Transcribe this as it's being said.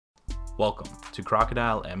Welcome to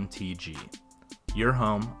Crocodile MTG, your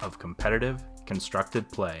home of competitive,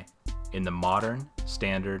 constructed play in the modern,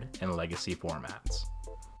 standard, and legacy formats.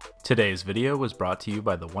 Today's video was brought to you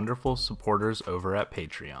by the wonderful supporters over at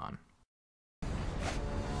Patreon.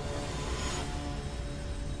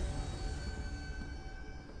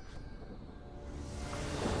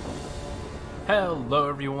 Hello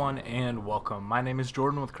everyone and welcome. My name is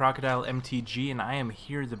Jordan with Crocodile MTG and I am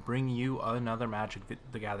here to bring you another Magic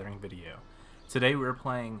the Gathering video. Today we're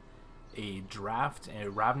playing a draft, a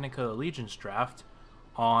Ravnica Allegiance Draft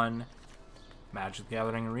on Magic the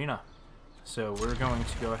Gathering Arena. So we're going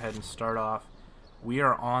to go ahead and start off. We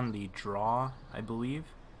are on the draw, I believe.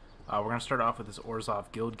 We're going to start off with this Orzhov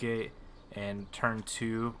Guildgate and turn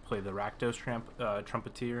 2 play the Rakdos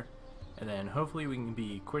Trumpeteer. And then hopefully we can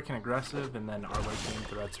be quick and aggressive, and then our late game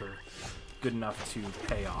threats are good enough to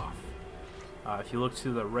pay off. If you look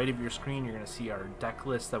to the right of your screen, you're going to see our deck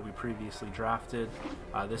list that we previously drafted.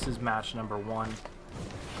 This is match number 1.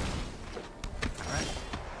 Alright.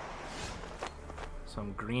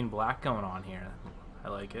 Some green-black going on here. I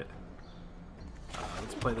like it.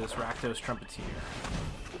 Let's play this Rakdos Trumpeteer.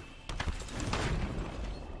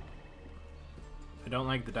 I don't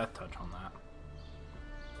like the Death Touch on that.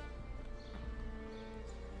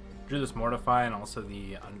 Drew this Mortify and also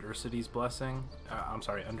the Undercity's Blessing.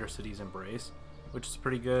 Undercity's Embrace, which is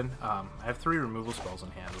pretty good. I have 3 removal spells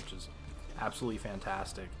in hand, which is absolutely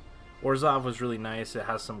fantastic. Orzhov was really nice. It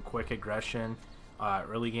has some quick aggression.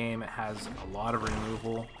 Early game, it has a lot of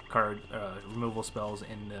removal spells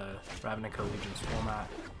in the Ravnica Allegiance format.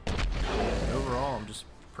 And overall, I'm just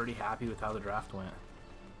pretty happy with how the draft went.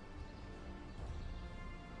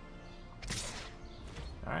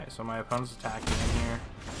 Alright, so my opponent's attacking in here.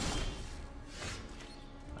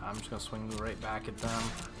 I'm just going to swing right back at them.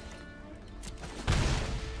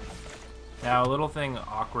 Now, a little thing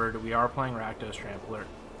awkward, we are playing Rakdos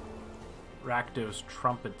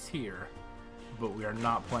Trumpeteer, but we are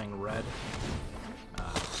not playing red.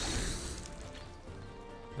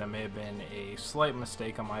 That may have been a slight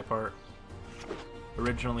mistake on my part.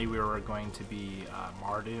 Originally, we were going to be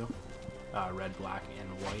Mardu, red, black, and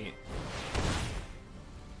white.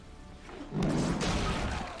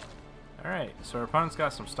 Alright, so our opponent's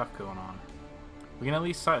got some stuff going on. We can at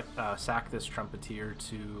least sack this Trumpeteer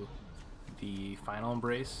to the final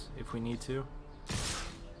Embrace if we need to.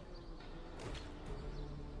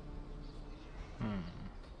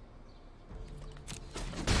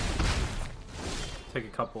 Take a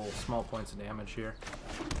couple small points of damage here.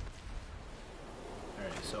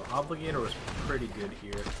 Alright, so Obligator was pretty good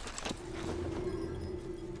here.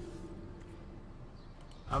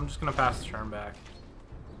 I'm just going to pass the turn back.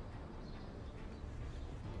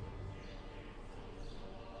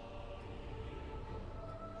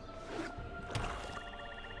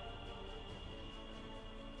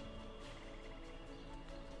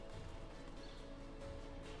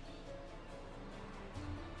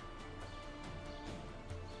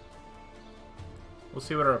 We'll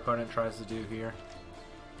see what our opponent tries to do here.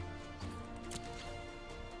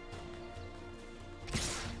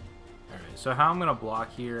 Alright, so how I'm going to block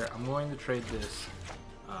here, I'm going to trade this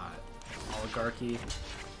Oligarchy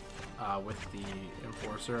with the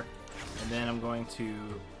Enforcer, and then I'm going to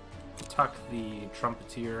tuck the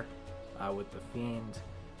Trumpeteer with the Fiend,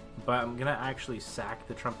 but I'm going to actually sack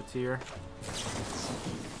the Trumpeteer.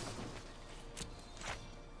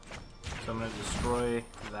 So I'm going to destroy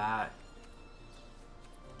that,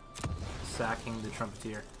 sacking the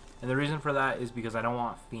Trumpeteer. And the reason for that is because I don't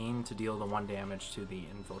want Fiend to deal the 1 damage to the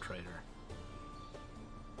Infiltrator.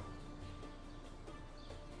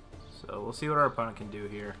 So we'll see what our opponent can do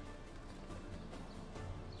here.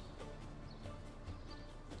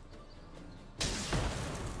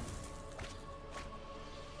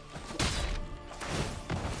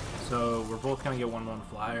 So we're both going to get 1/1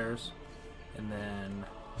 flyers, and then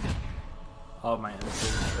all of my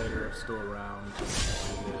Infiltrator are still around.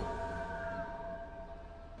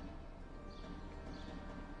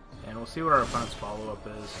 And we'll see what our opponent's follow-up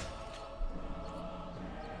is.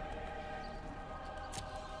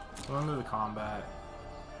 So we'll move to combat.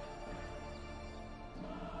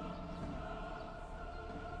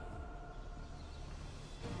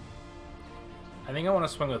 I think I want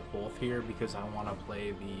to swing with both here because I want to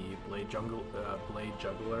play the Blade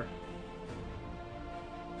Juggler.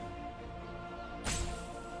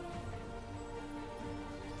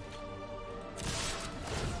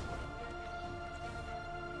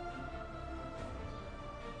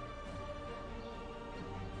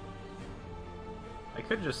 I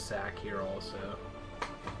could just sack here also.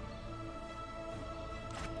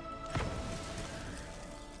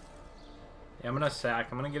 Yeah, I'm gonna sack.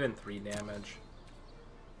 I'm gonna get in 3 damage.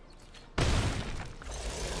 And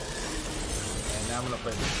now I'm gonna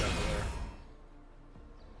play the Juggler.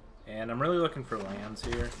 And I'm really looking for lands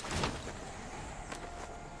here.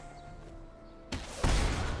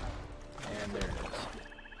 And there it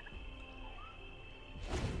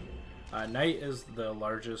is. Knight is the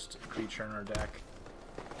largest creature in our deck.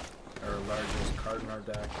 Or largest card in our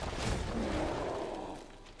deck.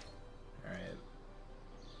 Alright.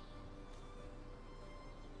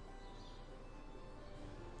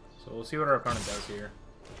 So we'll see what our opponent does here.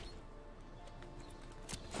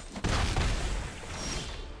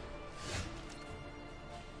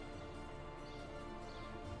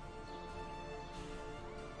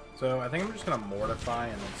 So I think I'm just gonna mortify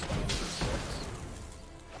and then swing into 6.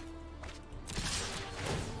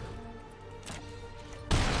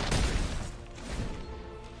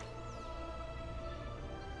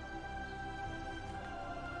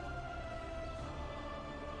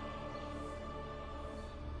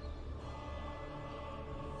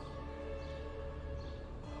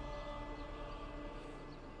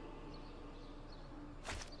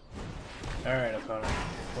 Alright, opponent.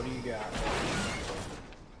 What do you got?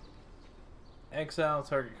 Exile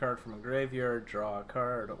target card from a graveyard, draw a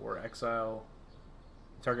card, or exile.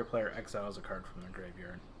 Target player exiles a card from their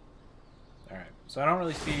graveyard. Alright, so I don't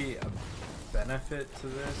really see a benefit to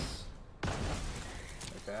this.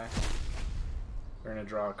 Okay. We're going to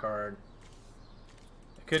draw a card.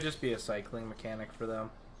 It could just be a cycling mechanic for them.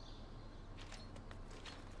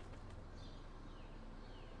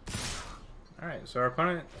 Alright, so our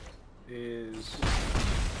opponent is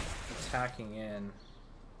attacking in,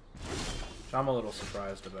 which I'm a little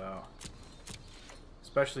surprised about,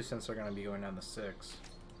 especially since they're going to be going down to 6.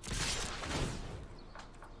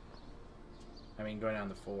 I mean, going down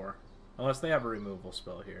to 4, unless they have a removal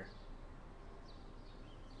spell here.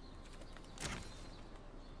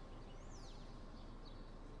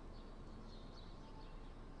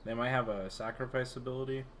 They might have a sacrifice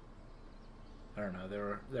ability. I don't know.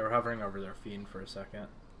 They were hovering over their fiend for a second.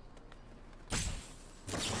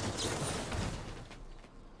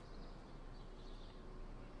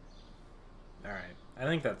 Alright, I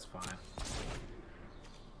think that's fine.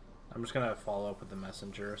 I'm just gonna follow up with the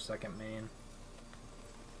messenger, second main.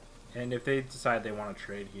 And if they decide they want to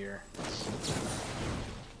trade here.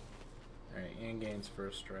 Alright, Ian gains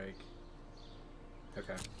first strike.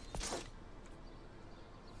 Okay.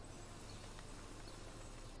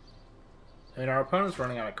 I mean, our opponent's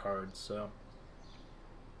running out of cards, so...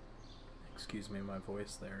 Excuse me, my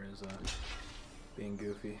voice there is being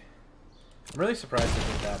goofy. I'm really surprised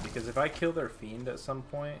they did that, because if I kill their fiend at some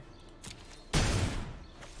point,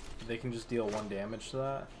 they can just deal 1 damage to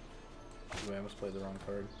that. Ooh, I almost played the wrong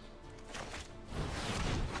card.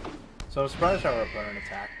 So I'm surprised how our opponent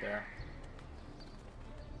attacked there.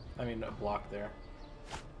 I mean, blocked there.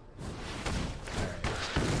 Alright.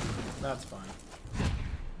 That's fine.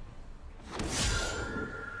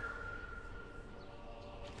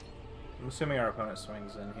 I'm assuming our opponent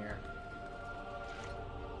swings in here.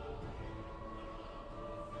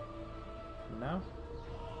 No?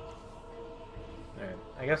 Alright.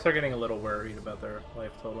 I guess they're getting a little worried about their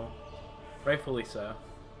life total. Rightfully so.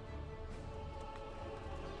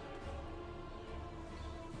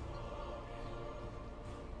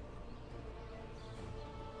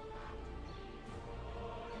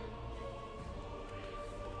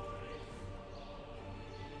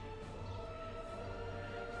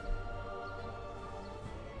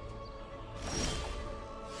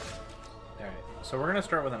 So we're going to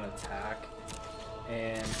start with an attack,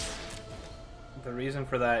 and the reason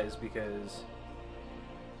for that is because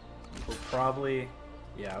we'll probably,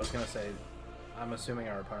 yeah, I was going to say, I'm assuming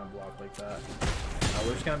our opponent blocked like that.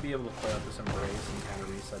 We're just going to be able to play out this Embrace and kind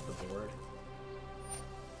of reset the board.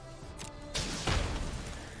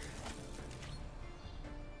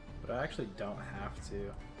 But I actually don't have to.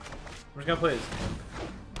 I'm just going to play as Imp.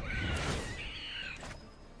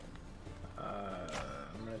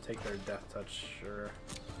 Take their Death Touch, sure.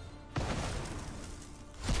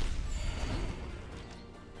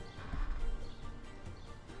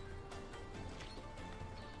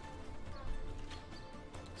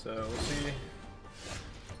 So we'll see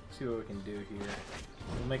what we can do here.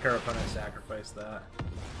 We'll make our opponent sacrifice that.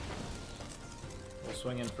 We'll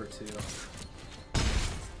swing in for 2.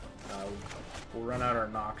 We'll run out our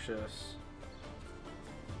Noxious.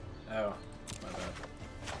 Oh, my bad.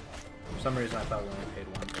 For some reason I thought we only paid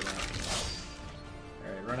 1 for that.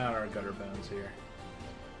 Alright, run out our Gutter Bones here.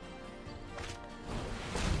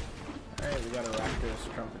 Alright, we got a Rakdos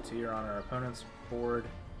Trumpeteer on our opponent's board.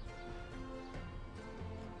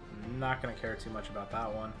 I'm not going to care too much about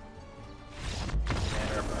that one.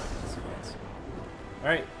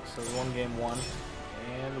 Alright, so 1 game 1,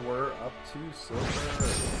 and we're up to silver.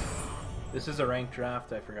 This is a ranked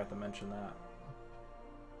draft, I forgot to mention that.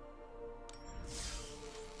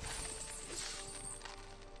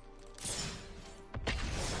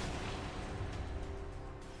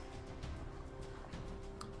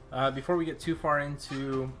 Before we get too far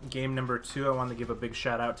into game number 2, I want to give a big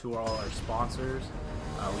shout out to all our sponsors.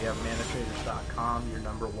 We have manatraders.com, your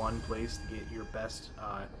 #1 place to get your best.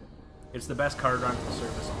 It's the best card rental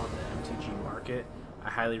service on the MTG market. I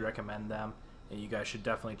highly recommend them, and you guys should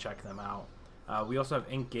definitely check them out. We also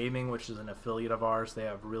have Ink Gaming, which is an affiliate of ours. They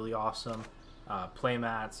have really awesome play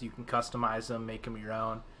mats. You can customize them, make them your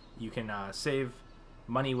own. You can save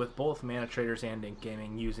money with both Mana Traders and Ink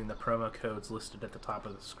Gaming using the promo codes listed at the top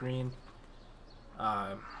of the screen.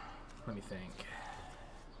 Let me think.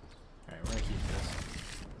 Alright, we're going to keep this.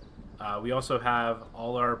 We also have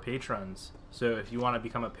all our patrons. So if you want to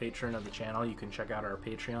become a patron of the channel, you can check out our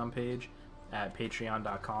Patreon page at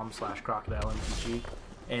patreon.com/crocodilemtg.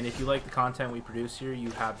 And if you like the content we produce here,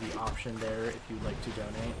 you have the option there if you'd like to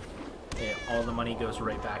donate. All the money goes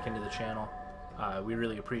right back into the channel. We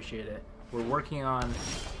really appreciate it. We're working on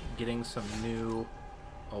getting some new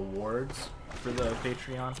awards for the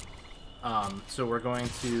Patreon. So we're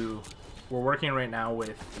working right now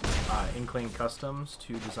with Inkling Customs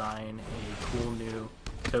to design a cool new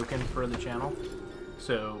token for the channel.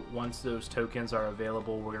 So once those tokens are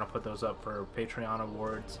available, we're going to put those up for Patreon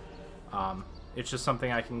awards. It's just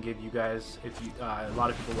something I can give you guys. If you, a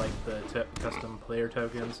lot of people like the custom player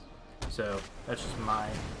tokens, so that's just my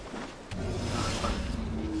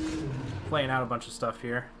playing out a bunch of stuff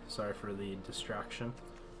here. Sorry for the distraction.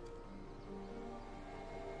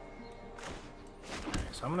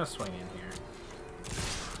 Alright, so I'm gonna swing in here.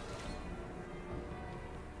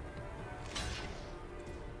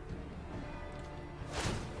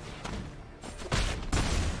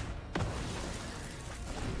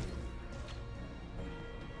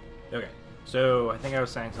 Okay, so I think I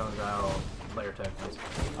was saying something about player tokens.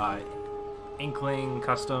 Inkling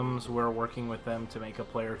Customs, we're working with them to make a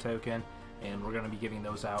player token, and we're going to be giving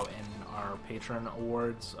those out in our patron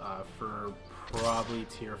awards for probably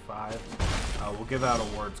tier 5. We'll give out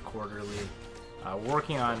awards quarterly. We're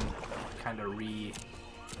working on kind of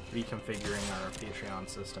reconfiguring our Patreon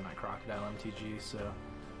system at Crocodile MTG, so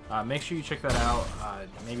make sure you check that out.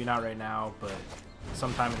 Maybe not right now, but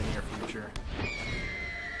sometime in the near future.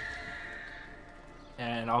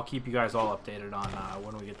 And I'll keep you guys all updated on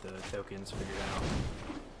when we get the tokens figured out.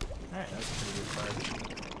 Alright, that's a pretty good card.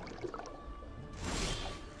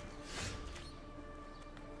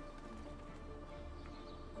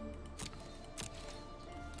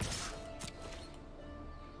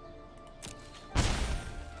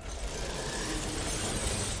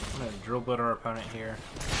 I'm going to drill blitz our opponent here.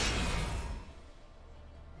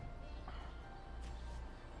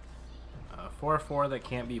 A 4/4 that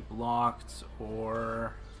can't be blocked,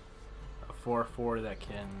 or a 4/4 that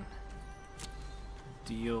can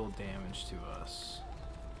deal damage to us.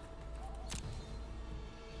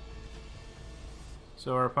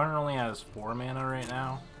 So our opponent only has 4 mana right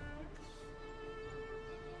now.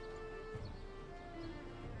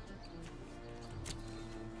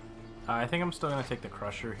 I think I'm still going to take the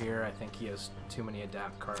Crusher here. I think he has too many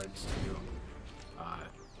adapt cards to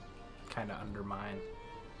kind of undermine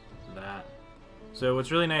that. So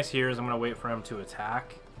what's really nice here is I'm going to wait for him to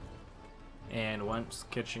attack. And once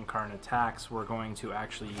Kitchen Karn attacks, we're going to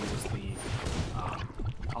actually use the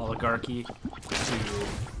Oligarchy to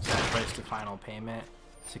sacrifice to final payment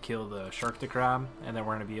to kill the Shark to Crab. And then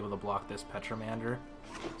we're going to be able to block this Petromander.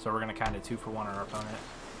 So we're going to kind of 2-for-1 our opponent.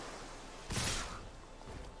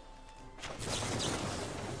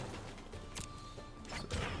 So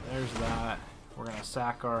there's that. We're going to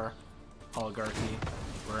sack our Oligarchy.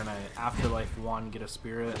 We're going to Afterlife 1 get a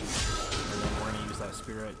Spirit, and then we're going to use that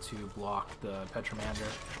Spirit to block the Petromander.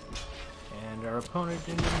 And our opponent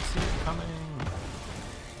didn't even see it coming.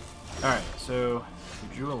 Alright, so we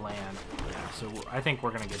drew a land. Yeah, so I think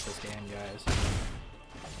we're going to get this game, guys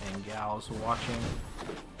and gals watching.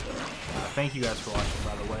 Thank you guys for watching,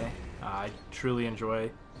 by the way. I truly enjoy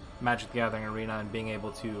Magic the Gathering Arena and being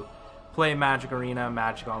able to play Magic Arena,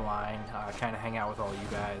 Magic Online, kind of hang out with all you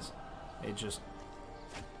guys. It just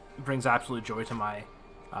brings absolute joy to my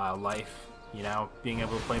life, you know, being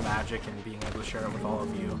able to play Magic and being able to share it with all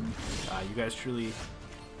of you. You guys truly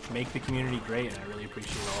make the community great, and I really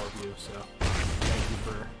appreciate all of you, so thank you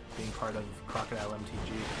for being part of Crocodile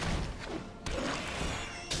MTG.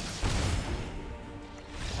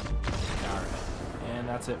 Alright, and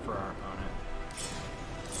that's it for our opponent.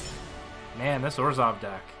 Man, this Orzhov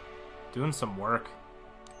deck, doing some work.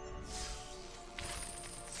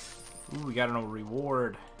 Ooh, we got a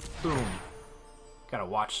reward. Boom. Got a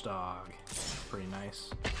watchdog. Pretty nice.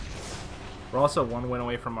 We're also 1 win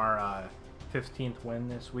away from our 15th win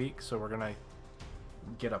this week, so we're gonna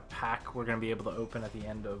get a pack we're gonna be able to open at the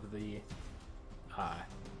end of the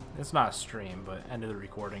it's not a stream, but end of the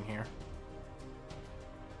recording here.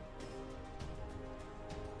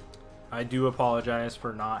 I do apologize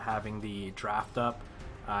for not having the draft up.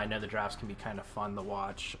 I know the drafts can be kind of fun to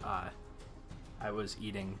watch. I was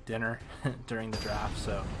eating dinner during the draft,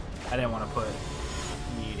 so I didn't want to put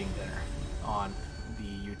me eating dinner on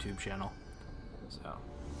the YouTube channel. So,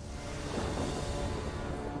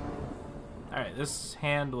 alright, this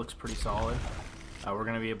hand looks pretty solid. We're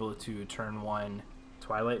going to be able to turn 1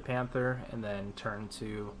 Twilight Panther and then turn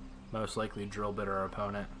 2 most likely drill bit our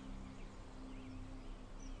opponent.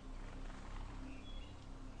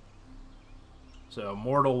 So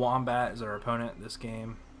Mortal Wombat is our opponent this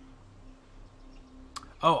game.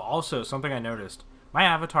 Oh, also something I noticed. My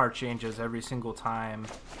avatar changes every single time.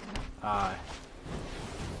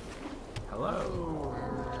 Hello.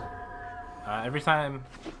 Every time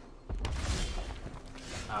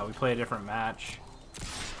we play a different match,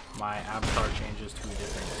 my avatar changes to a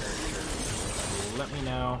different character. So let me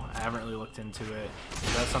know. I haven't really looked into it.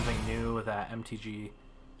 Is that something new that MTG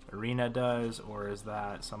Arena does, or is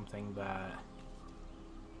that something that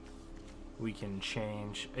we can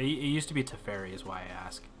change? It used to be Teferi is why I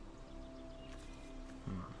ask.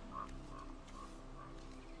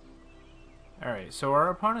 Alright, so our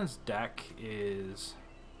opponent's deck is...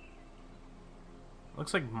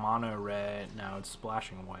 looks like mono red. No, it's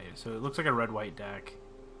splashing white. So it looks like a red-white deck.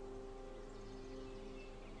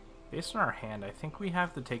 Based on our hand, I think we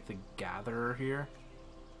have to take the Gatherer here.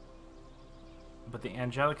 But the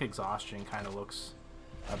Angelic Exhaustion kind of looks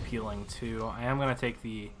appealing too. I am going to take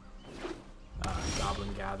the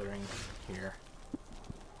Goblin Gathering here.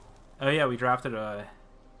 Oh yeah, we drafted a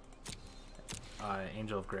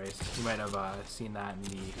Angel of Grace. You might have seen that in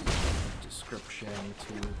the description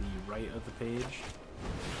to the right of the page.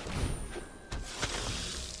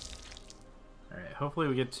 Alright, hopefully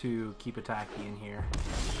we get to keep attacking in here. I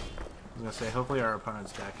was going to say, hopefully our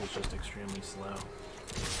opponent's deck is just extremely slow.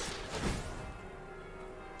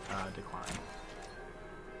 Decline.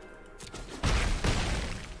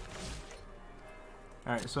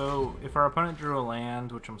 Alright, so if our opponent drew a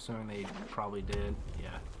land, which I'm assuming they probably did,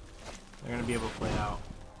 yeah, they're going to be able to play out.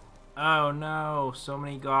 Oh no, so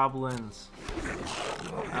many goblins.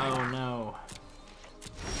 Oh no.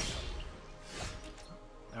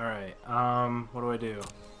 Alright, what do I do?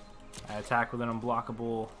 I attack with an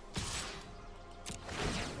unblockable.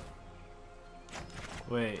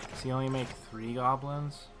 Wait, does he only make 3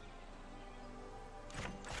 goblins?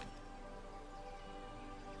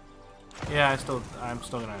 Yeah, I'm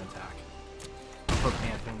still gonna attack. Put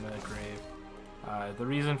Panther in the grave. The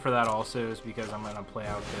reason for that also is because I'm gonna play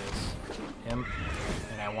out this imp,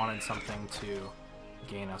 and I wanted something to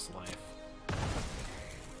gain us life.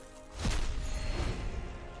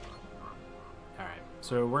 Alright,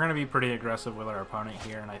 so we're gonna be pretty aggressive with our opponent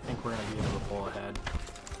here, and I think we're gonna be able to pull ahead.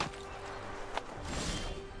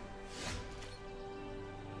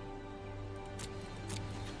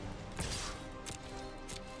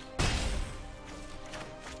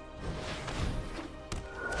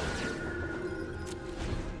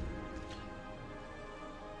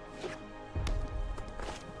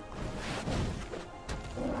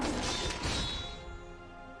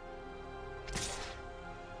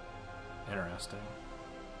 Interesting.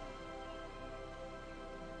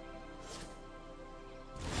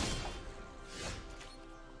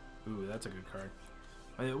 Ooh, that's a good card.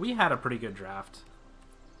 We had a pretty good draft.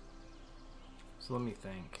 So let me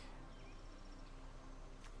think.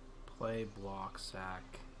 Play, block, sack.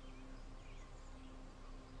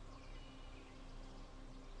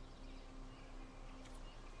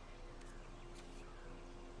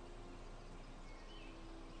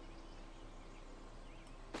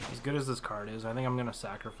 As good as this card is, I think I'm going to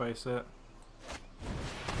sacrifice it.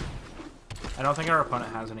 I don't think our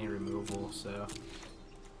opponent has any removal, so...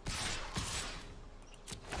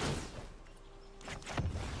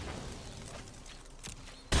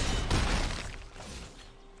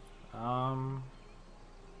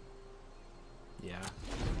 yeah.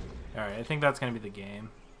 Alright, I think that's going to be the game.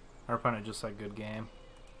 Our opponent just said good game.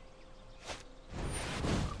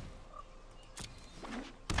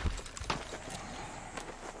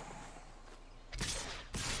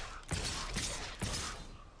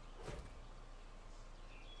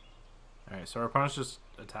 Alright, so our opponent's just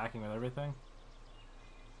attacking with everything.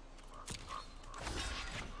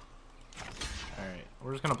 Alright,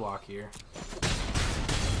 we're just gonna block here.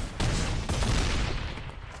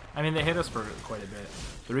 I mean, they hit us for quite a bit.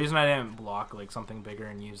 The reason I didn't block like something bigger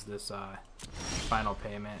and use this final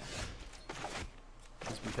payment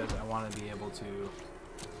is because I want to be able to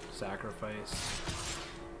sacrifice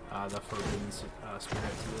the Forbidden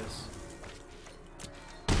Spirit to this.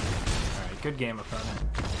 Alright, good game, opponent.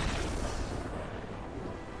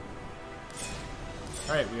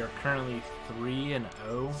 Alright, we are currently 3-0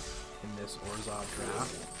 in this Orzhov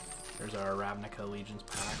draft. There's our Ravnica Allegiance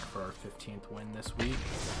pack for our 15th win this week.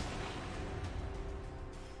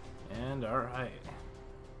 And alright.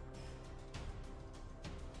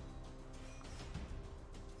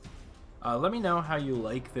 Let me know how you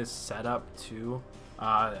like this setup too.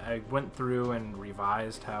 I went through and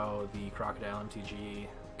revised how the Crocodile MTG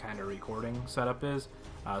kind of recording setup is.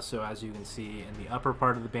 So as you can see in the upper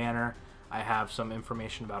part of the banner, I have some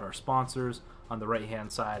information about our sponsors. On the right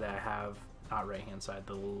hand side, I have, not right hand side,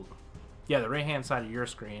 the right hand side of your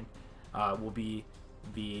screen will be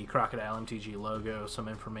the Crocodile MTG logo, some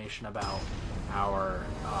information about our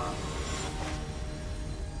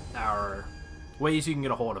ways you can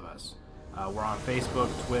get a hold of us. We're on Facebook,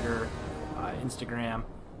 Twitter, Instagram.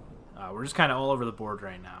 We're just kind of all over the board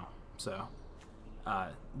right now. So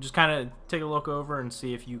just kind of take a look over and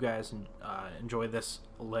see if you guys enjoy this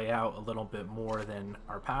layout a little bit more than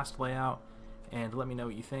our past layout, and let me know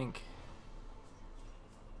what you think.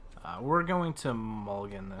 We're going to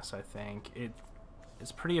mulligan this, I think.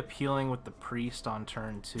 It's pretty appealing with the priest on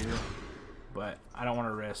turn 2, but I don't want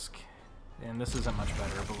to risk, and this isn't much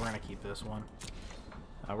better, but we're going to keep this one.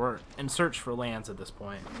 We're in search for lands at this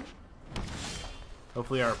point.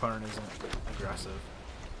 Hopefully our opponent isn't aggressive.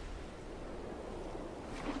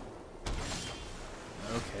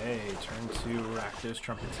 Okay, turn 2, Rakdos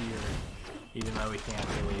Trumpeteer, even though we can't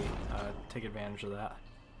really take advantage of that.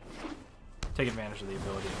 Take advantage of the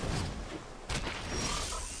ability at least.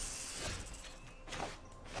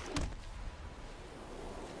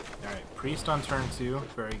 Alright, Priest on turn 2,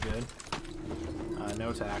 very good.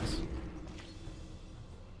 No attacks.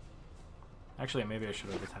 Actually, maybe I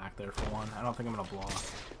should have attacked there for one. I don't think I'm going to block.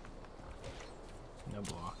 No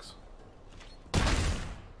blocks.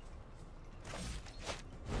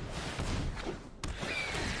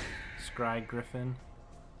 Scry Griffin.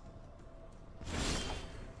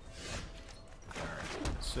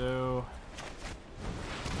 Alright, so...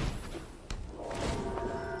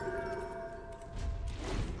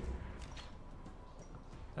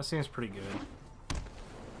 that seems pretty good.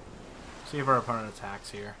 See if our opponent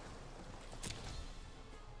attacks here.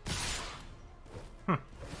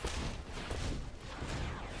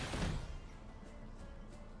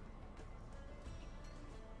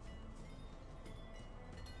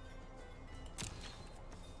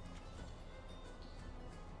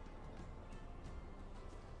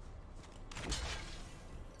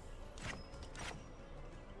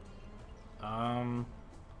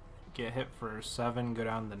 Get hit for 7, go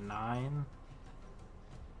down to 9.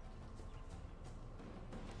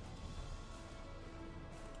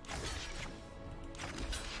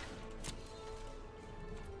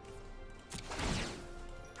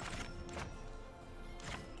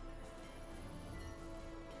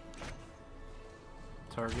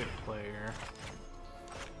 Target player.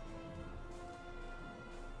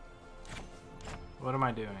 What am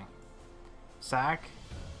I doing? Sack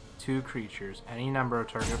 2 creatures. Any number of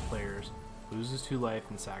target players loses 2 life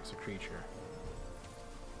and sacks a creature.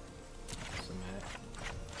 Submit.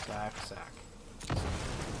 Sack, sack.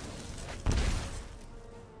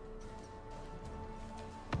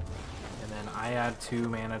 And then I add 2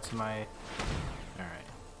 mana to my... alright.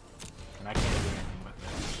 And I can't do anything with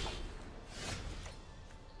it.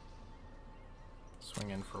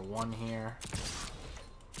 Swing in for 1 here.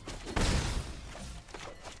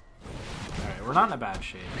 Alright, we're not in a bad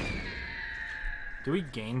shape. Do we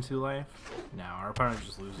gain 2 life? No, our opponent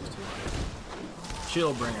just loses 2 life.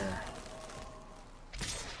 Chillbringer.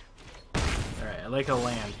 Alright, I like a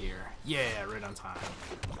land here. Yeah, right on time.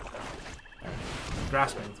 Alright,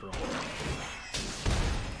 Grasping Thrall.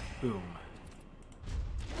 Boom.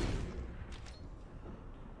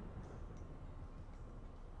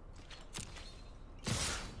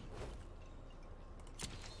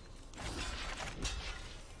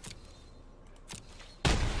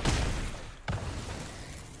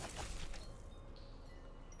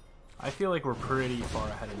 I feel like we're pretty far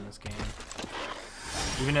ahead in this game.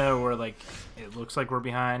 Even though we're like, it looks like we're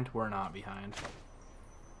behind, we're not behind.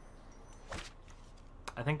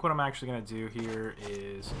 I think what I'm actually going to do here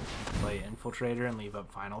is play Infiltrator and leave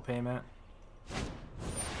up Final Payment.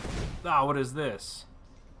 Ah, what is this?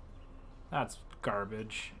 That's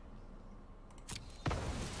garbage.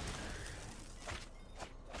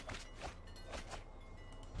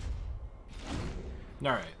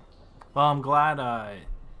 Alright. Well, I'm glad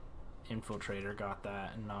Infiltrator got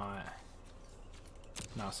that and not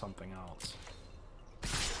something else.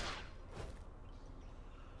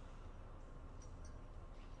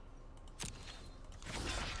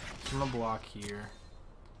 So I'm gonna block here.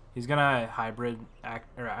 He's gonna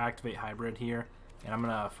activate hybrid here, and I'm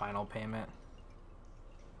gonna final payment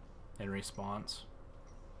in response.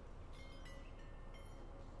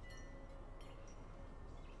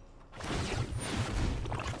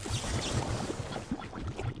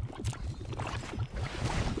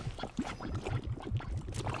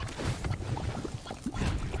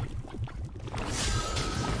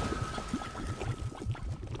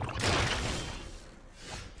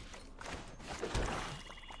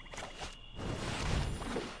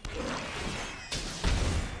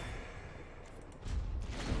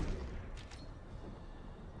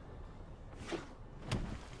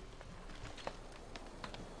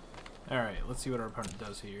 Alright, let's see what our opponent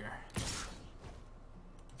does here.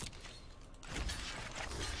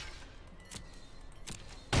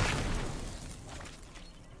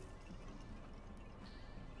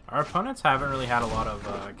 Our opponents haven't really had a lot of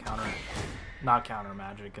not counter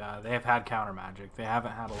magic. They have had counter magic. They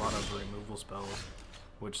haven't had a lot of removal spells,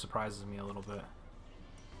 which surprises me a little bit.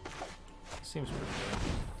 Seems pretty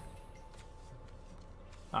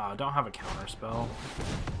good. Don't have a counter spell.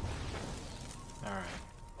 Alright.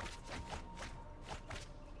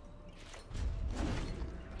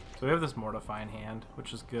 So we have this Mortify in hand,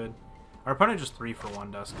 which is good. Our opponent just 3 for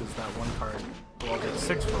 1 does, because that one card, well, it's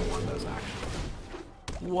 6 for 1 does, actually.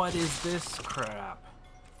 What is this crap?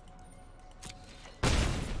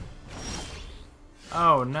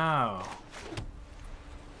 Oh, no.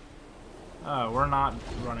 Oh, we're not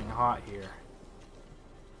running hot here.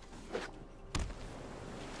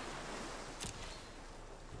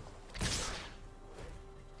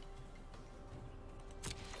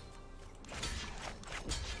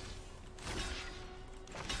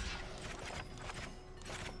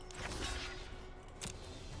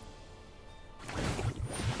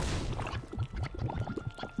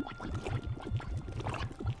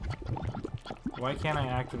 Why can't I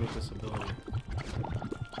activate this ability?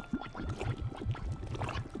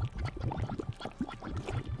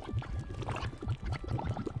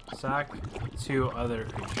 Sack 2 other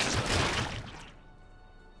creatures.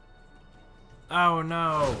 Oh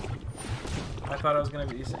no! I thought I was going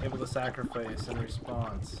to be able to sacrifice in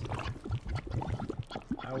response.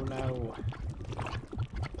 Oh no.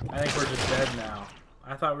 I think we're just dead now.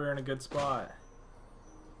 I thought we were in a good spot.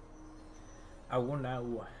 Oh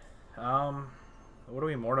no. What do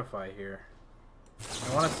we mortify here?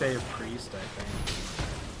 I want to save Priest, I think.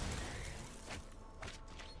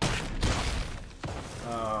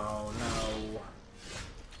 Oh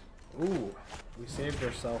no. Ooh, we saved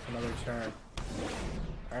ourselves another turn.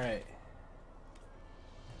 Alright.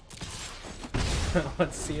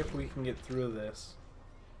 Let's see if we can get through this.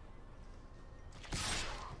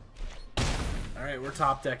 Alright, we're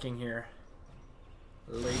top decking here.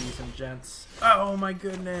 Ladies and gents. Oh my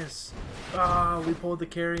goodness! Oh, we pulled the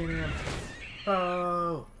carry in him.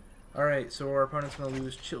 Oh! Alright, so our opponent's gonna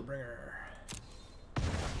lose Chillbringer.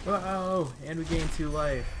 Oh! And we gain 2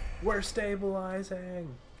 life. We're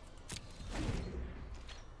stabilizing!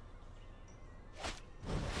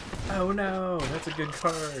 Oh no! That's a good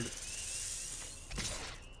card.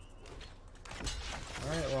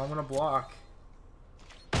 Alright, well I'm gonna block.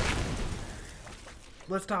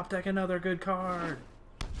 Let's top deck another good card!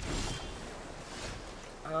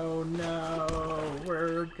 Oh no,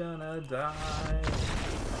 we're gonna die.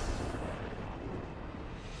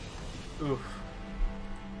 Oof.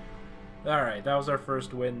 Alright, that was our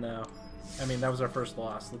first win though. I mean, that was our first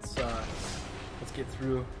loss. Let's get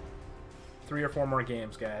through 3 or 4 more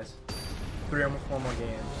games, guys. 3 or 4 more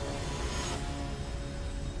games.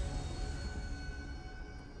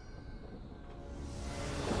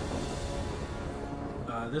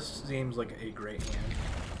 This seems like a great hand.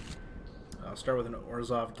 I'll start with an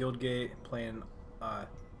Orzhov Guildgate, playing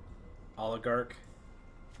Oligarch.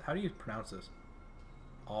 How do you pronounce this?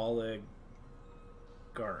 Oligarch.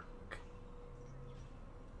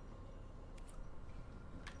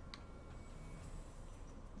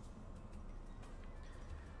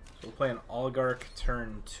 So we'll play an Oligarch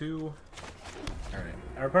turn 2. Alright,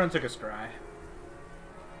 our opponent took a Scry.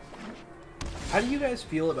 How do you guys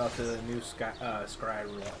feel about the new Scry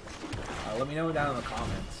rule? Let me know down in the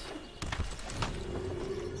comments.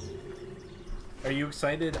 Are you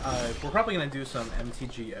excited? We're probably going to do some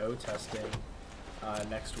MTGO testing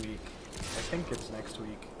next week. I think it's next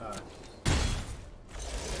week.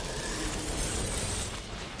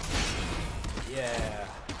 Yeah.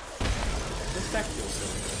 This deck feels so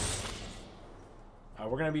good.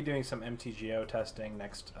 We're going to be doing some MTGO testing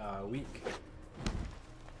next week.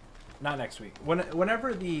 Not next week.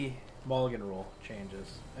 Whenever the mulligan rule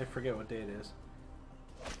changes. I forget what date it is.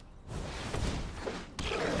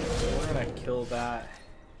 So we're going to kill that.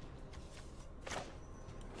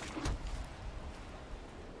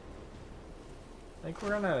 I think we're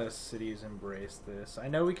gonna Cities Embrace this. I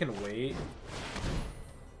know we can wait.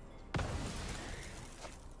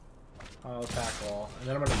 I'll attack all, and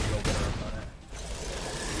then I'm gonna kill our opponent.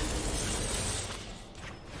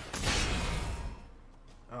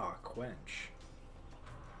 Oh, quench.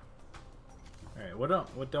 Alright,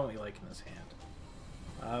 what don't we like in this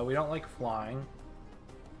hand? We don't like flying.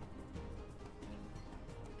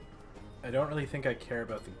 I don't really think I care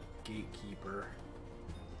about the Gatekeeper.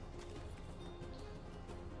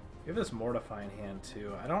 We have this Mortifying hand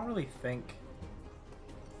too. I don't really think...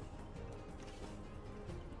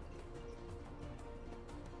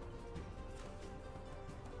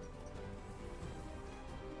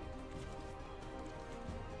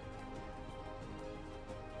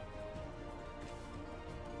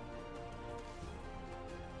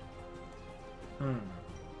 I'm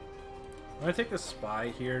gonna take the Spy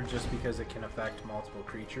here just because it can affect multiple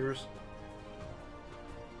creatures.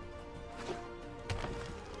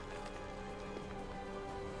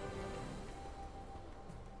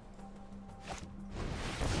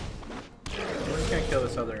 Kill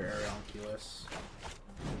this other Aeronculus.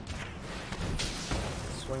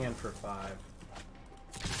 Swing in for 5.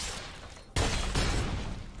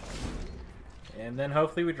 And then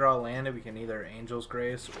hopefully we draw land and we can either Angel's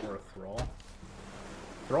Grace or Thrall.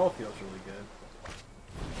 Thrall feels really good.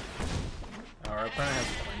 Oh, our opponent has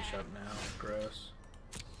a Quench up now. Gross.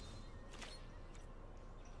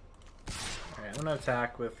 Alright, I'm going to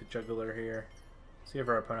attack with the Juggler here. See if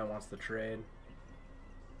our opponent wants to trade.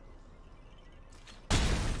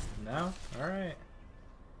 No? Alright.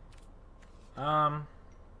 I'm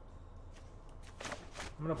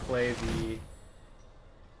gonna play the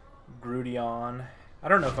Grudion. I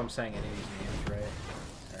don't know if I'm saying any of these names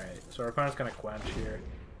right. Alright, so our opponent's gonna Quench here.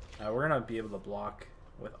 We're gonna be able to block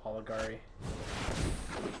with Oligari.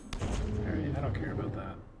 Alright, I don't care about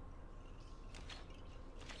that.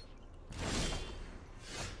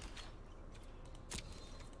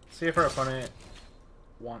 See if our opponent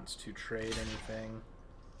wants to trade anything.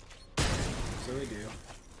 So they do.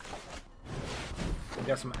 We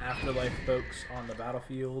got some Afterlife folks on the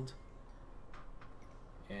battlefield.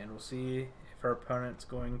 And we'll see if our opponent's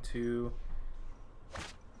going to...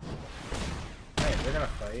 Hey, they're gonna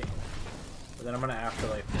fight. But then I'm gonna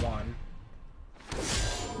Afterlife 1.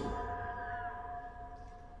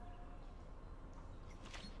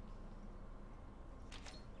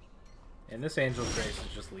 And this Angel's Grace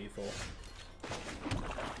is just lethal.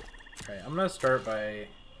 Alright, I'm gonna start by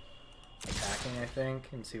attacking, I think,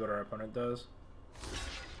 and see what our opponent does.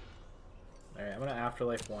 Alright, I'm gonna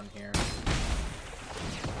Afterlife 1 here.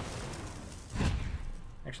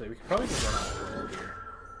 Actually, we could probably just run out of roll here.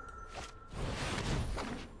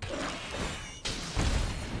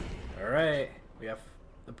 Alright, we have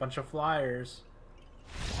a bunch of flyers.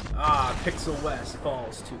 Ah, Pixel West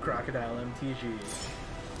falls to Crocodile MTG.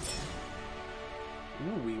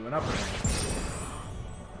 Ooh, we went up again.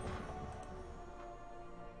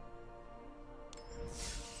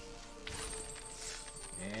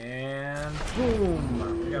 And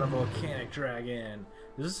boom! We got a Volcanic Dragon.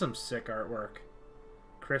 This is some sick artwork.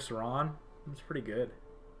 Chris Ron, it's pretty good.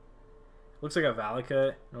 Looks like a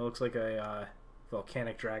Valakut. It looks like a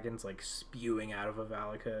Volcanic Dragon's like spewing out of a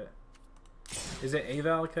Valakut. Is it a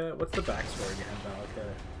Valakut? What's the backstory behind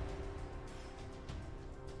Valakut?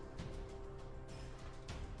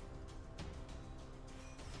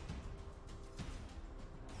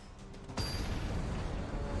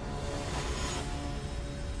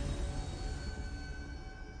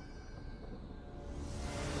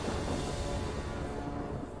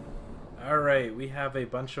 Alright, we have a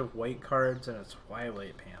bunch of white cards and a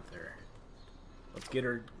Twilight Panther. Let's get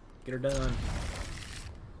her done.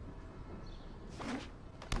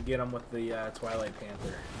 Get them with the Twilight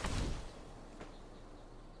Panther.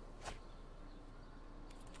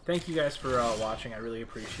 Thank you guys for watching. I really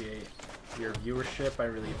appreciate your viewership. I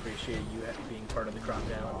really appreciate you being part of the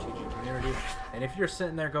Crocodile MTG community. And if you're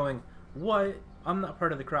sitting there going, what? I'm not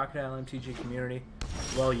part of the Crocodile MTG community.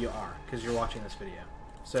 Well, you are, because you're watching this video.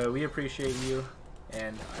 So we appreciate you,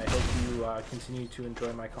 and I hope you continue to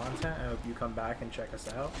enjoy my content. I hope you come back and check us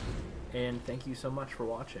out. And thank you so much for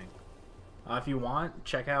watching. If you want,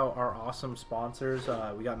 check out our awesome sponsors.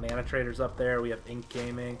 We got Mana Traders up there. We have Ink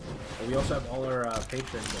Gaming. We also have all our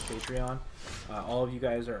patrons at Patreon. All of you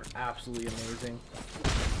guys are absolutely amazing.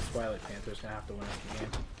 Twilight Panther's going to have to win this game.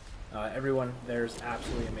 Everyone there is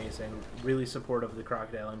absolutely amazing. Really supportive of the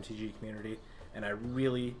Crocodile MTG community. And I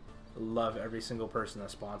really love every single person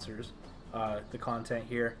that sponsors the content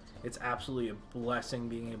here. It's absolutely a blessing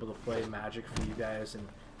being able to play Magic for you guys, and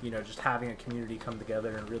just having a community come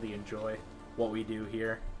together and really enjoy what we do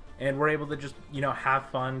here. And we're able to just have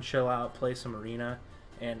fun, chill out, play some Arena.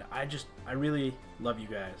 And I really love you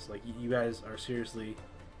guys. Like, you guys are seriously,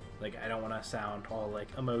 like, I don't want to sound all like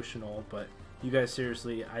emotional, but you guys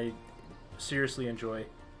I seriously enjoy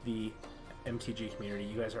the MTG community.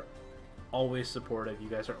 You guys are always supportive. You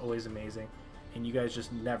guys are always amazing, and you guys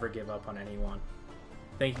just never give up on anyone.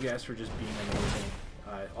 Thank you guys for just being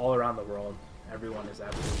amazing all around the world. Everyone is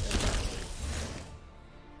absolutely fantastic.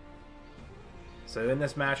 So in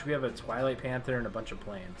this match, we have a Twilight Panther and a bunch of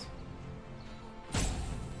Plains.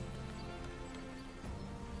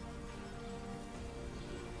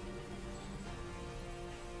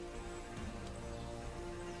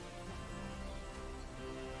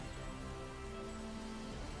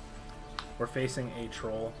 We're facing a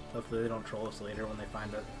troll. Hopefully they don't troll us later when they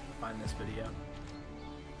find this video.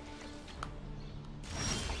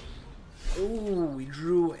 Ooh, we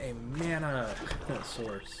drew a mana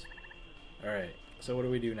source. Alright, so what do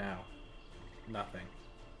we do now? Nothing.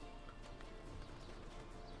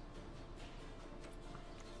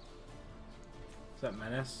 Is that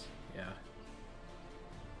Menace? Yeah.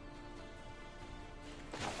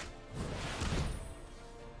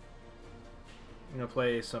 I'm going to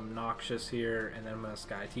play some Noxious here, and then I'm going to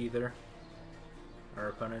Sky Teether. Our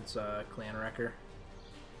opponent's Clan Wrecker.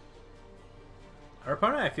 Our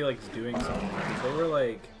opponent, I feel like, is doing something. They were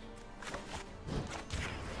like...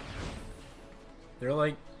 They're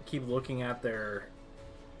like, keep looking at their...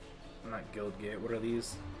 Not Guildgate, what are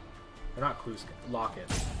these? They're not clues.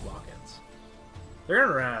 Lockets. Lockets. They're going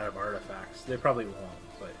to run out of artifacts. They probably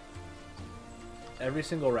won't, but... Every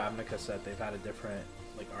single Ravnica set, they've had a different,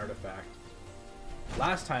 like, artifact.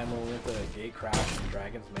 Last time when we went to Gate Crash and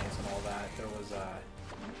Dragon's Mace and all that, there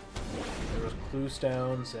was clue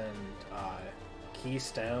stones and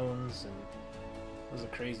keystones, and it was a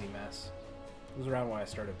crazy mess. It was around when I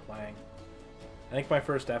started playing. I think my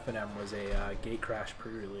first FNM was a Gate Crash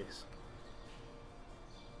pre-release.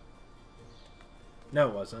 No,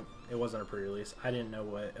 it wasn't. It wasn't a pre-release. I didn't know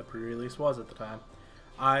what a pre-release was at the time.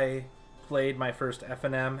 I played my first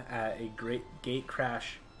FNM at a Gate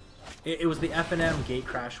Crash. It was the FNM Gate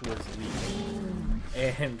Crash was leaked,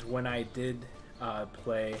 and when I did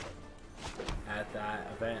play at that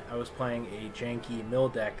event, I was playing a janky mill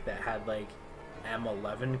deck that had like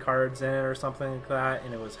M11 cards in it or something like that,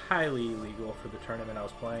 and it was highly illegal for the tournament I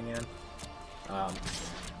was playing in.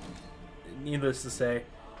 Needless to say,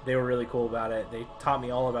 they were really cool about it. They taught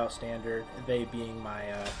me all about Standard, they being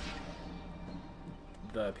my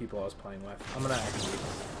the people I was playing with. I'm gonna actually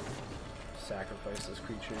sacrifice this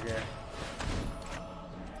creature here.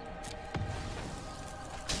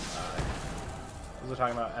 We're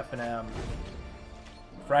talking about FNM,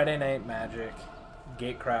 Friday Night Magic,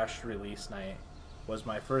 Gate Crash release night was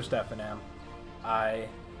my first FNM. I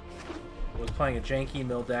was playing a janky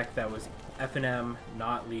mill deck that was FNM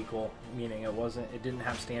not legal, meaning it didn't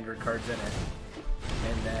have standard cards in it.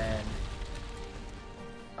 And then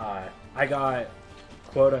I got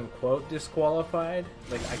quote-unquote disqualified.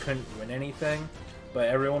 Like, I couldn't win anything, but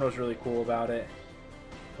everyone was really cool about it.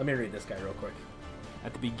 Let me read this guy real quick.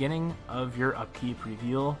 At the beginning of your upkeep,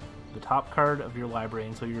 reveal the top card of your library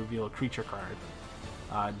until you reveal a creature card.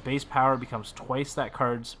 Base power becomes twice that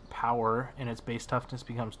card's power, and its base toughness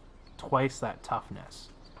becomes twice that toughness.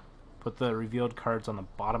 Put the revealed cards on the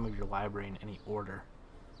bottom of your library in any order.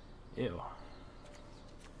 Ew.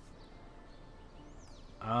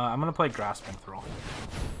 I'm going to play Grasping Thrall.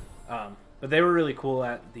 But they were really cool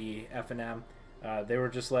at the FNM. They were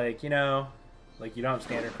just like, you don't have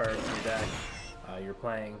standard cards in your deck. You're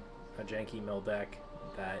playing a janky mill deck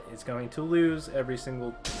that is going to lose every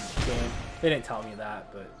single game. They didn't tell me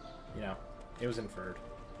that, but, it was inferred.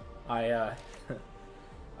 I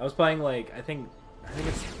was playing, like, I think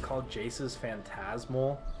it's called Jace's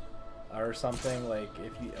Phantasmal or something. Like,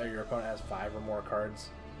 if your opponent has 5 or more cards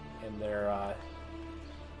in their...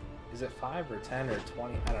 is it 5 or 10 or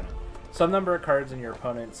 20? I don't know. Some number of cards in your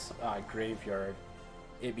opponent's graveyard.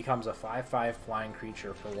 It becomes a 5/5 flying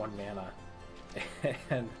creature for 1 mana.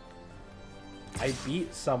 And I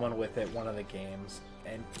beat someone with it one of the games,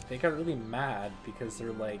 and they got really mad because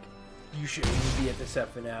they're like, you shouldn't even be at this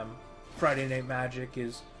FNM. Friday Night Magic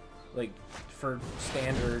is like for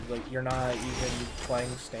standard, like you're not even playing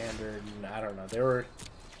standard, and I don't know. They were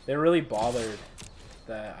really bothered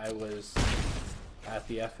that I was at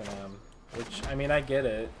the FNM, which, I mean, I get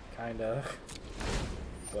it, kind of,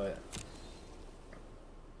 but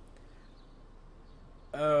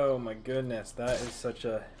oh my goodness, that is such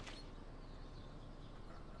a,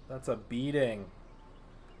 that's a beating.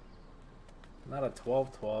 Not a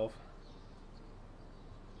 12-12.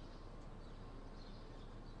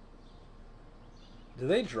 Do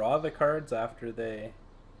they draw the cards after they...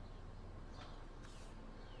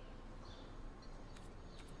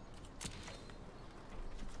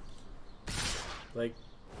 Like,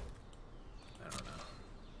 I don't know.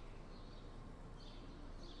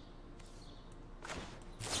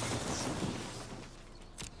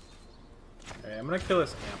 Alright, I'm gonna kill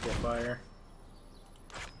this amplifier.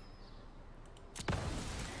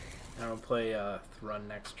 And I'll play Thrall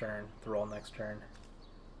next turn.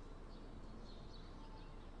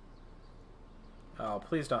 Oh,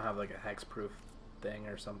 please don't have like a hexproof thing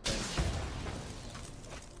or something.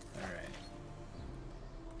 Alright.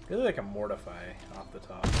 Really like a Mortify off the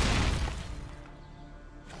top.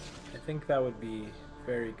 I think that would be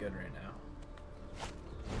very good right now.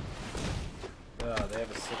 Oh, they have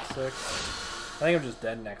a 6/6. I think I'm just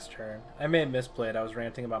dead next turn. I may have misplayed. I was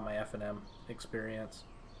ranting about my FNM experience.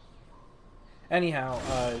 Anyhow,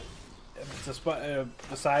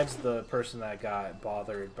 besides the person that got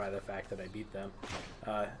bothered by the fact that I beat them,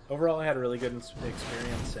 overall I had a really good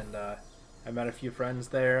experience, and I met a few friends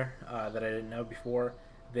there that I didn't know before.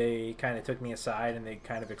 They kind of took me aside and they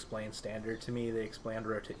kind of explained standard to me. They explained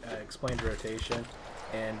rotation,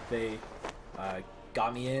 and they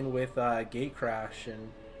got me in with Gate Crash and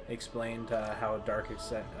explained how Dark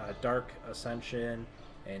Ascension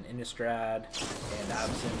and Innistrad and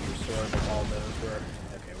Absent Restore, like all those were...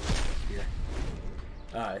 Okay, we're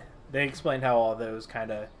here. They explained how all those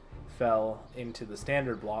kind of fell into the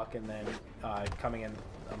standard block, and then coming in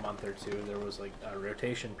a month or two, there was like a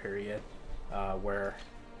rotation period where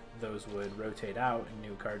those would rotate out and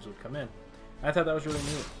new cards would come in. I thought that was really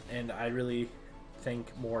neat, and I really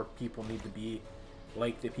think more people need to be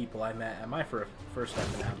like the people I met at my first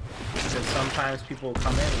FNM, because sometimes people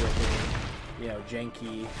come in with a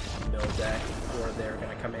janky mill deck, or they're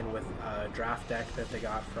going to come in with a draft deck that they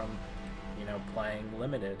got from, playing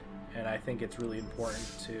limited. And I think it's really important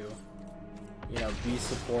to, be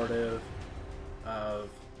supportive of,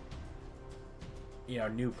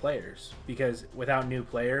 new players, because without new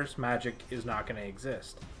players, Magic is not going to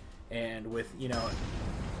exist. And with,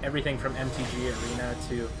 everything from MTG Arena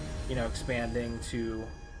to, expanding to,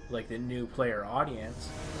 like, the new player audience,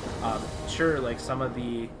 sure, like, some of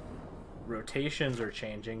the rotations are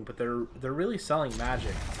changing, but they're really selling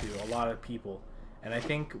Magic to a lot of people, and I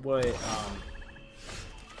think what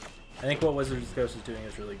Wizards of the Coast is doing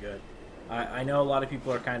is really good. I know a lot of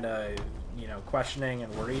people are kind of questioning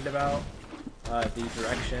and worried about the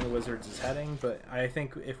direction Wizards is heading, but I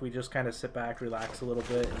think if we just kind of sit back, relax a little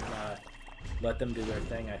bit, and let them do their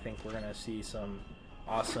thing, I think we're gonna see some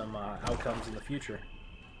awesome outcomes in the future.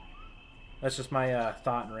 That's just my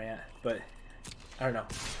thought and rant, but I don't know.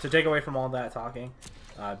 To take away from all that talking,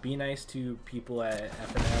 be nice to people at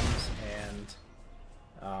FNMs,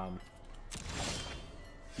 and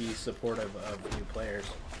be supportive of new players.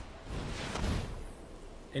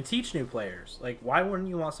 And teach new players. Like, why wouldn't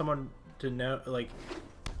you want someone to know, like,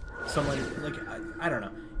 I don't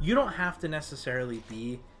know. You don't have to necessarily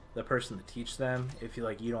be the person to teach them if you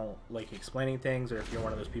don't like explaining things, or if you're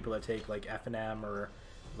one of those people that take like FNM or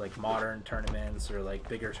like modern tournaments or like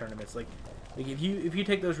bigger tournaments. Like if you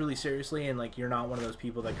take those really seriously, and like you're not one of those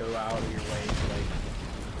people that go out of your way to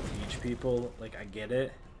like teach people, like, I get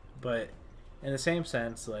it, but in the same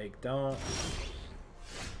sense, like, don't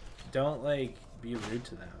like be rude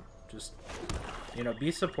to them. Just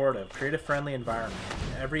be supportive, create a friendly environment.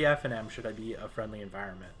 Every FNM should be a friendly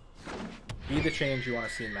environment. Be the change you want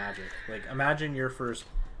to see in Magic. Like, imagine your first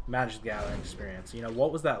Magic the Gathering experience.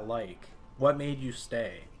 What was that like? What made you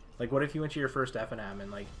stay? Like, what if you went to your first FNM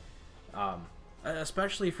and like,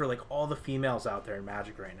 especially for like all the females out there in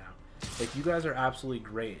Magic right now, like, you guys are absolutely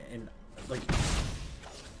great, and like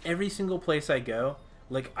every single place I go,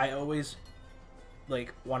 like, I always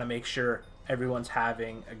like want to make sure everyone's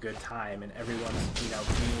having a good time, and everyone's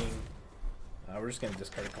being we're just gonna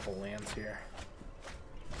discard a couple lands here.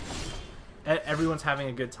 Everyone's having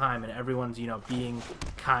a good time, and everyone's being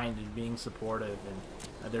kind and being supportive,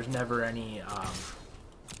 and there's never any I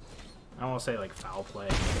don't want to say like foul play,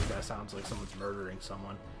 because that sounds like someone's murdering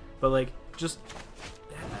someone, but like, just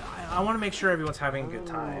I want to make sure everyone's having a good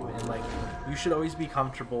time, and like, you should always be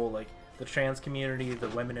comfortable. Like, the trans community, the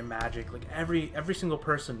women in Magic, like every single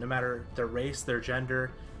person, no matter their race, their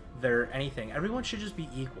gender, their anything, everyone should just be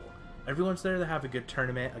equal. Everyone's there to have a good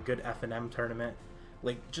tournament, a good F&M tournament.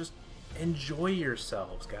 Like, just enjoy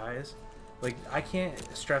yourselves, guys. Like, I can't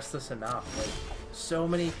stress this enough. Like, so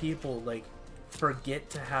many people, like, forget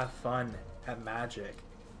to have fun at Magic.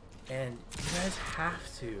 And you guys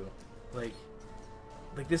have to. Like,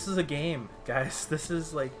 this is a game, guys. This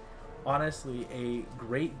is, like, honestly a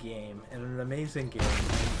great game and an amazing game.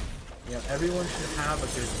 You know, everyone should have a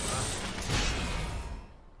good time.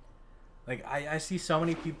 Like, I see so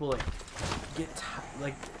many people, like,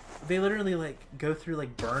 like, they literally, like, go through,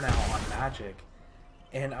 like, burnout on Magic.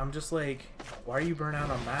 And I'm just like, why are you burnt out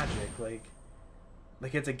on Magic? Like,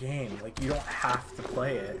 it's a game. Like, you don't have to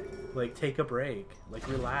play it. Like, take a break. Like,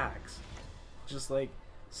 relax. Just, like,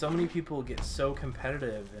 so many people get so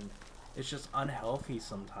competitive, and it's just unhealthy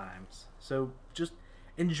sometimes. So, just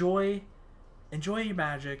enjoy your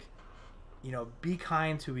Magic. You know, be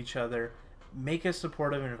kind to each other. Make a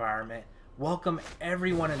supportive environment. Welcome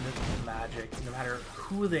everyone into Magic, no matter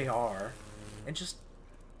who they are. And just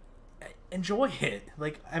enjoy it.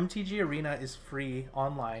 Like, MTG Arena is free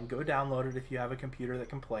online. Go download it if you have a computer that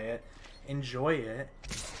can play it. Enjoy it.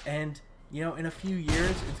 And, you know, in a few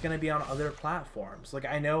years, it's going to be on other platforms. Like,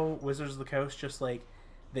 I know Wizards of the Coast, just like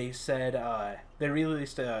they said, they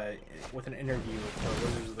released with an interview with the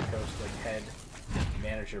Wizards of the Coast, like, head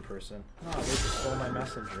manager person. Oh, they just stole my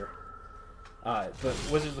messenger. But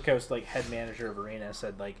Wizards of the Coast, like, head manager of Arena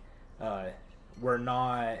said, like, we're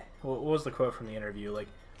not, what was the quote from the interview? Like,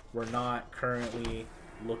 we're not currently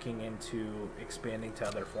looking into expanding to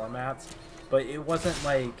other formats, but it wasn't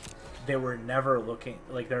like they were never looking,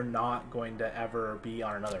 like they're not going to ever be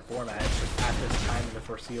on another format. It's just at this time in the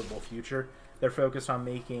foreseeable future, they're focused on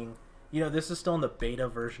making, you know, this is still in the beta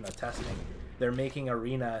version of testing. They're making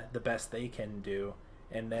Arena the best they can do,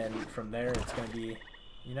 and then from there it's going to be,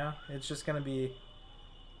 you know, it's just going to be,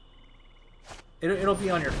 it'll be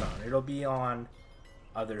on your phone. It'll be on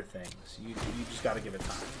other things. You just got to give it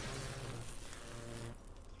time.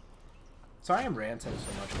 So I am ranting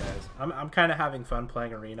so much, guys. I'm kind of having fun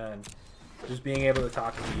playing Arena and just being able to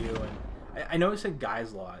talk to you. And I know I said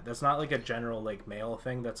guys a lot. That's not like a general like male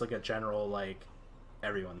thing. That's like a general like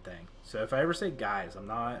everyone thing. So if I ever say guys, I'm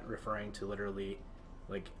not referring to literally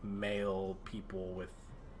like male people with,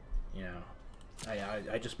 you know,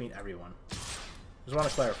 I just mean everyone. Just want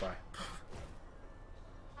to clarify.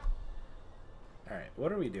 Alright,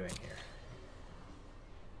 what are we doing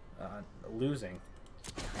here? Losing.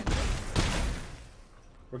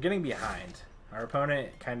 We're getting behind. Our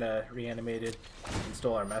opponent kind of reanimated and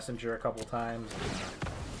stole our messenger a couple times.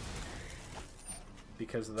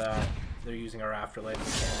 Because of that, they're using our afterlife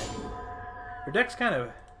mechanic. Our deck's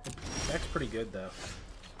pretty good though.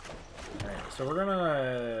 Alright, so we're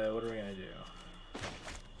gonna, what are we gonna do?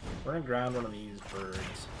 We're gonna ground one of these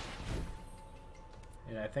birds.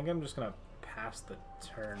 And I think I'm just gonna pass the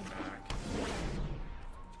turn back.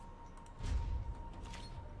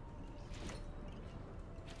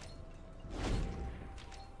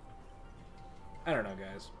 I don't know,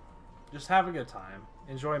 guys. Just have a good time.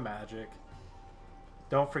 Enjoy Magic.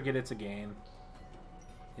 Don't forget it's a game.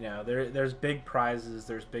 You know, there's big prizes,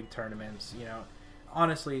 there's big tournaments, you know.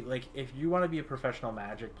 Honestly, like, if you want to be a professional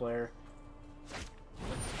Magic player,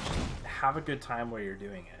 have a good time where you're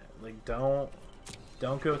doing it. Like, don't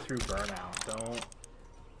go through burnout.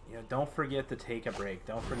 Don't forget to take a break.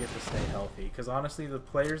 Don't forget to stay healthy. Because honestly, the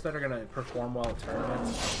players that are going to perform well at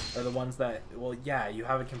tournaments are the ones that, well, yeah, you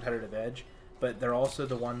have a competitive edge, but they're also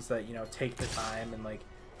the ones that, you know, take the time and, like,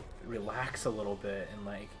 relax a little bit and,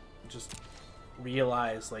 like, just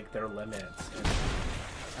realize, like, their limits. And,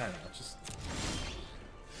 I don't know, just...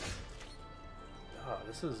 Oh,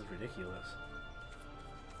 this is ridiculous.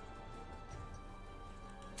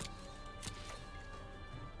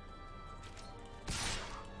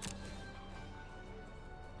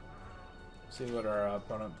 See what our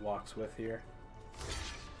opponent blocks with here.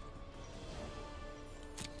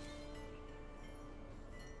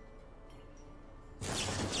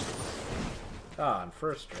 Ah, on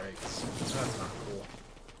first strike. That's not cool.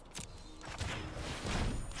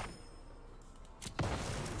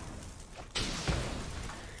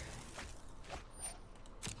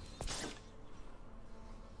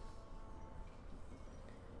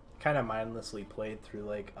 Kind of mindlessly played through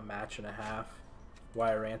like a match and a half.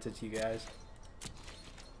 Why I ranted to you guys.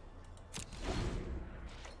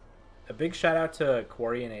 A big shout out to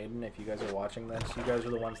Corey and Aiden if you guys are watching this. You guys are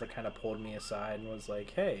the ones that kind of pulled me aside and was like,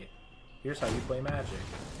 hey, here's how you play Magic.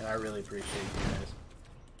 And I really appreciate you guys.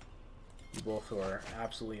 You both are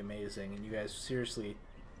absolutely amazing, and you guys seriously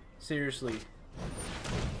seriously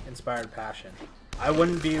inspired passion. I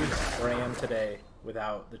wouldn't be where I am today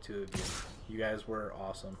without the two of you. You guys were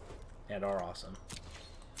awesome and are awesome.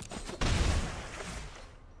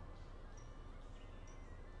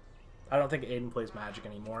 I don't think Aiden plays Magic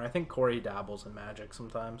anymore. I think Corey dabbles in Magic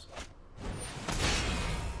sometimes.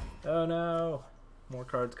 Oh no! More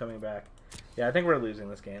cards coming back. Yeah, I think we're losing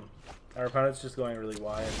this game. Our opponent's just going really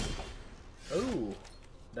wide. Oh!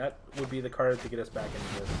 That would be the card to get us back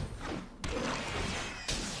into this.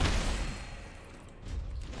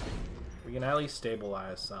 We can at least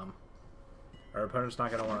stabilize some. Our opponent's not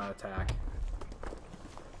going to want to attack.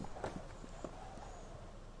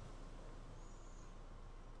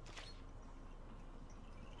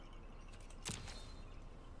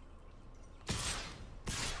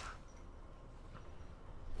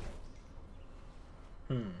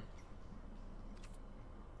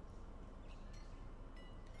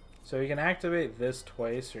 So you can activate this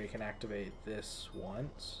twice, or you can activate this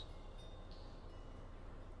once.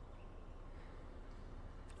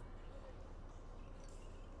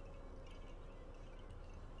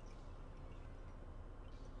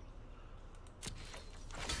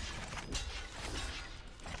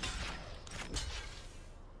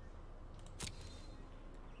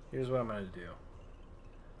 Here's what I'm going to do.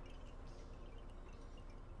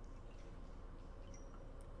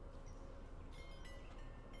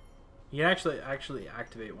 You can actually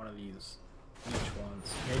activate one of these each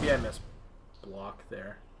once. Maybe I missed block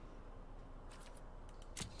there.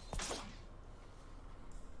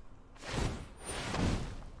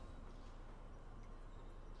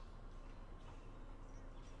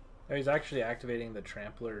 Oh, he's actually activating the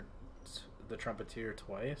Trampler, the Trumpeteer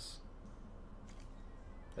twice.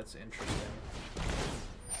 That's interesting.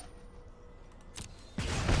 Yeah,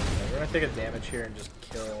 we're gonna take a damage here and just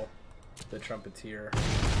kill the Trumpeteer.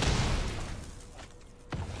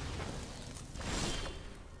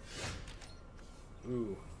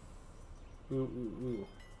 Ooh. Ooh, ooh, ooh.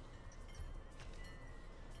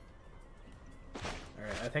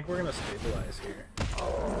 Alright, I think we're gonna stabilize here.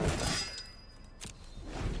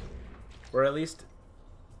 We're at least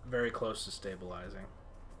very close to stabilizing.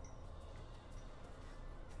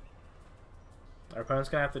 Our opponent's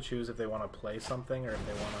gonna have to choose if they want to play something or if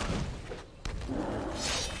they want to...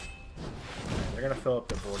 They're gonna fill up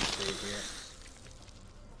their board state here.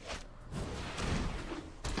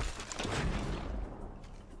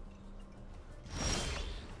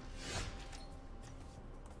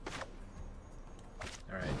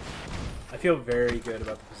 I feel very good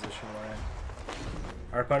about the position we're in.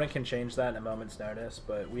 Our opponent can change that in a moment's notice,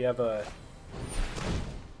 but we have a...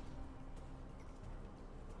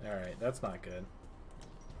 Alright, that's not good.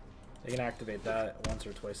 They can activate that once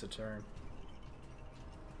or twice a turn.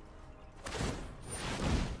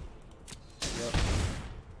 Yep.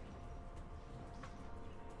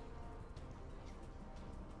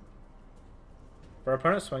 If our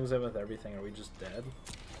opponent swings in with everything, are we just dead?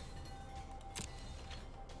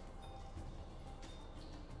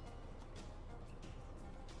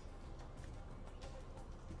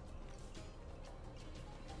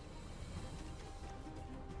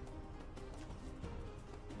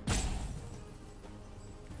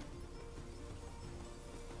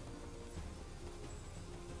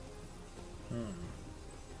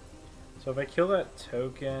 So if I kill that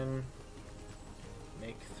token,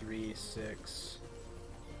 make 3, 6,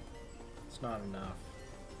 it's not enough.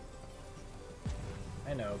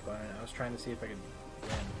 I know, opponent. I was trying to see if I could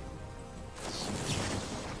win.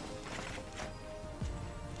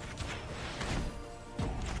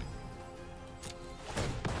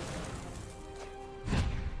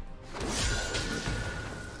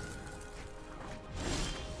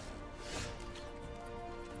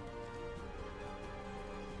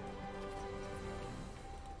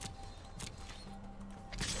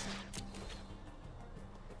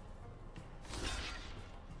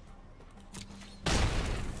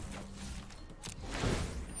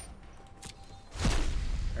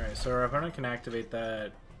 So our opponent can activate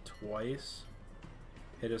that twice,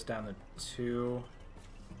 hit us down to 2.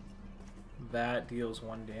 That deals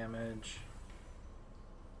 1 damage.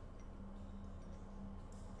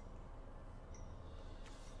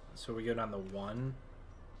 So we go down to 1.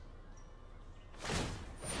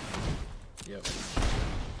 Yep.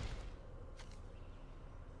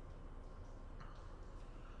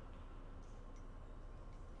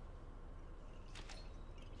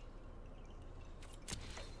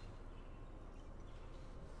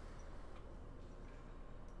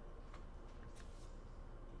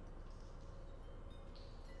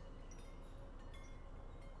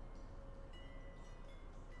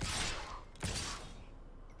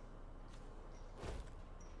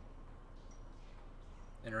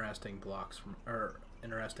 interesting blocks from, or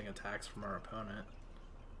interesting attacks from our opponent.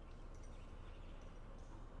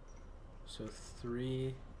 So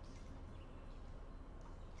 3.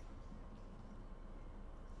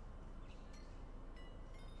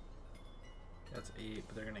 That's 8,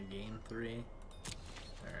 but they're gonna gain 3.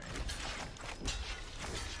 Alright.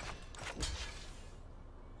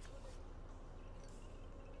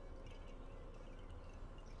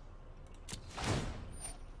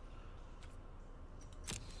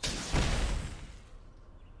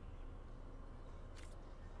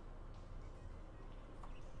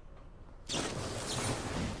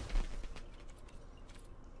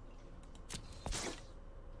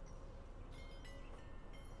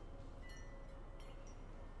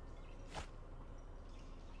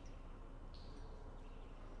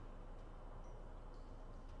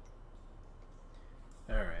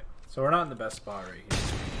 Alright, so we're not in the best spot right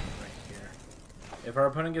here. If our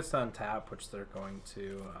opponent gets to untap, which they're going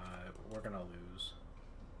to, we're going to lose.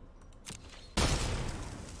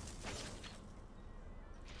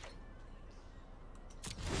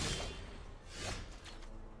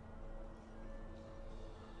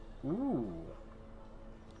 Ooh.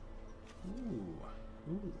 Ooh.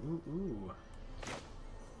 Ooh, ooh, ooh.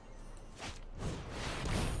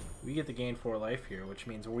 We get to gain 4 life here, which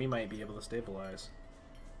means we might be able to stabilize.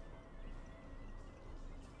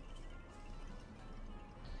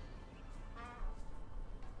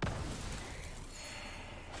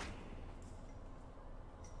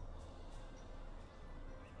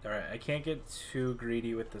 Alright, I can't get too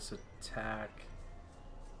greedy with this attack.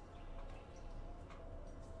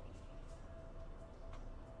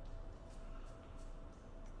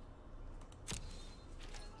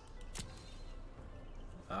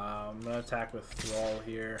 I'm going to attack with Thrall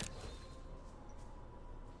here.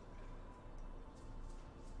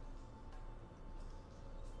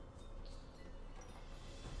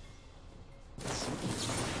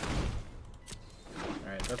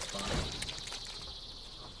 Alright, that's fine.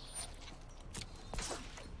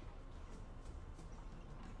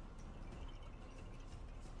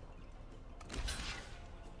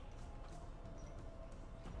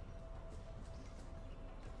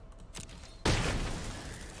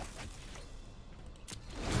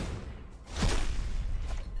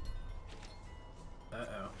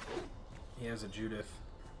 He has a Judith.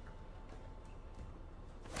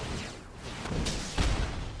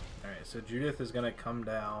 Alright, so Judith is going to come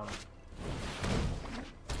down.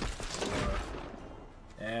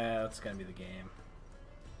 Yeah, that's going to be the game.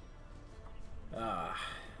 Ah,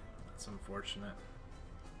 that's unfortunate.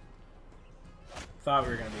 Thought we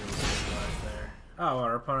were going to be able to stabilize there. Oh,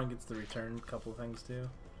 our opponent gets to return a couple things too.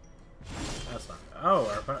 That's not... Oh,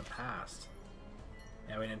 our opponent passed.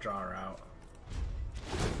 Yeah, we didn't draw her out.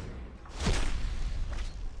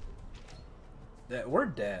 We're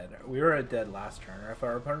dead. We were dead last turn. If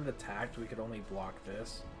our opponent attacked, we could only block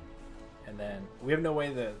this. And then we have no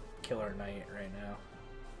way to kill our knight right now.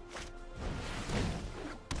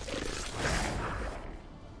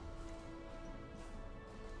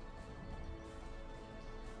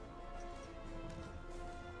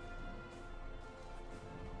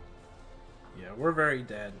 Yeah, we're very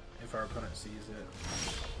dead if our opponent sees it.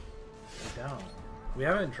 We don't. We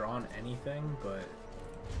haven't drawn anything, but...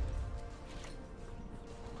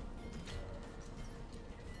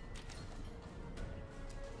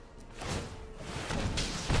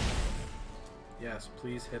 Yes,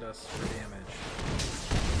 please hit us for damage.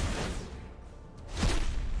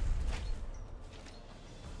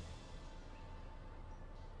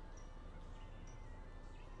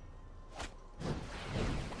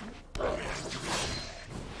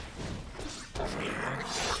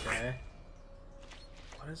 Okay.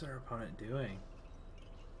 What is our opponent doing?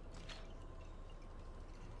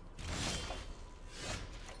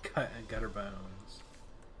 Gutter bones.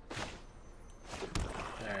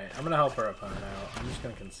 Alright, I'm gonna help our opponent out. I'm just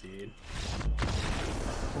gonna concede.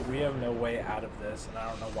 We have no way out of this, and I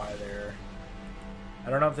don't know why they're... I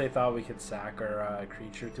don't know if they thought we could sack our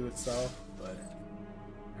creature to itself, but...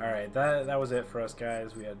 Alright, that was it for us,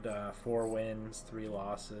 guys. We had 4 wins, 3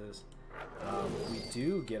 losses. We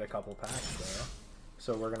do get a couple packs, though.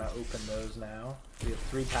 So we're gonna open those now. We have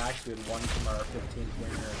 3 packs. We had 1 from our 15th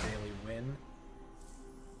win or a daily win.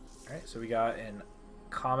 Alright, so we got an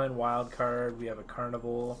common wild card, we have a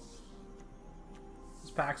carnival.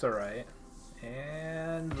 This pack's alright.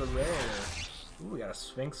 And the rare. Ooh, we got a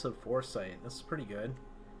Sphinx of Foresight. This is pretty good.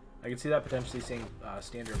 I can see that potentially seeing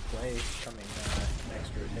standard play coming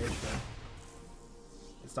next rotation.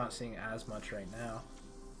 It's not seeing as much right now.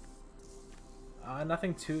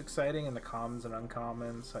 Nothing too exciting in the commons and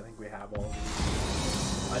uncommons. I think we have all of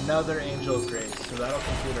these. Another Angel of Grace. So that'll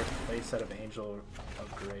complete our playset of Angel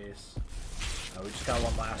of Grace. We just got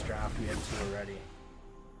one last draft. We had 2 already.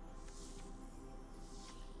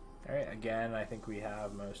 Alright, again, I think we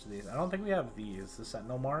have most of these. I don't think we have these, the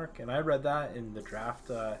Sentinel Mark. And I read that in the draft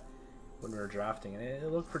when we were drafting, and it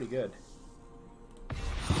looked pretty good.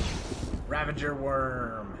 Ravager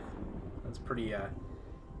Worm. That's pretty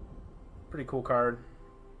cool card.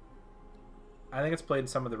 I think it's played in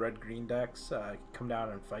some of the red-green decks. Come down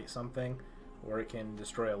and fight something, or it can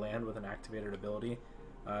destroy a land with an activated ability.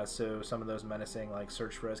 So some of those menacing, like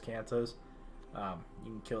Search for Escantas,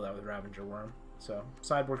 you can kill that with Ravager Worm. So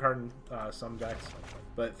sideboard card in some decks.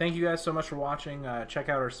 But thank you guys so much for watching. Check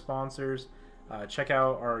out our sponsors. Check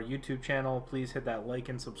out our YouTube channel. Please hit that like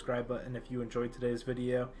and subscribe button if you enjoyed today's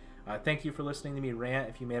video. Thank you for listening to me rant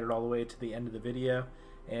if you made it all the way to the end of the video.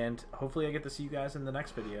 And hopefully I get to see you guys in the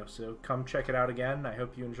next video. So come check it out again. I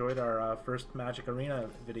hope you enjoyed our first Magic Arena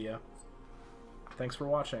video. Thanks for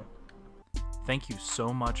watching. Thank you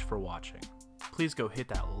so much for watching. Please go hit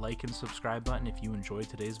that like and subscribe button if you enjoyed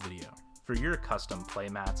today's video. For your custom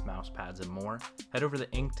playmats, mousepads, and more, head over to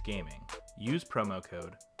Inked Gaming. Use promo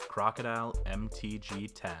code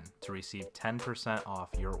crocodilemtg10 to receive 10% off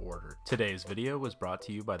your order. Today's video was brought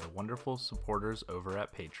to you by the wonderful supporters over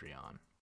at Patreon.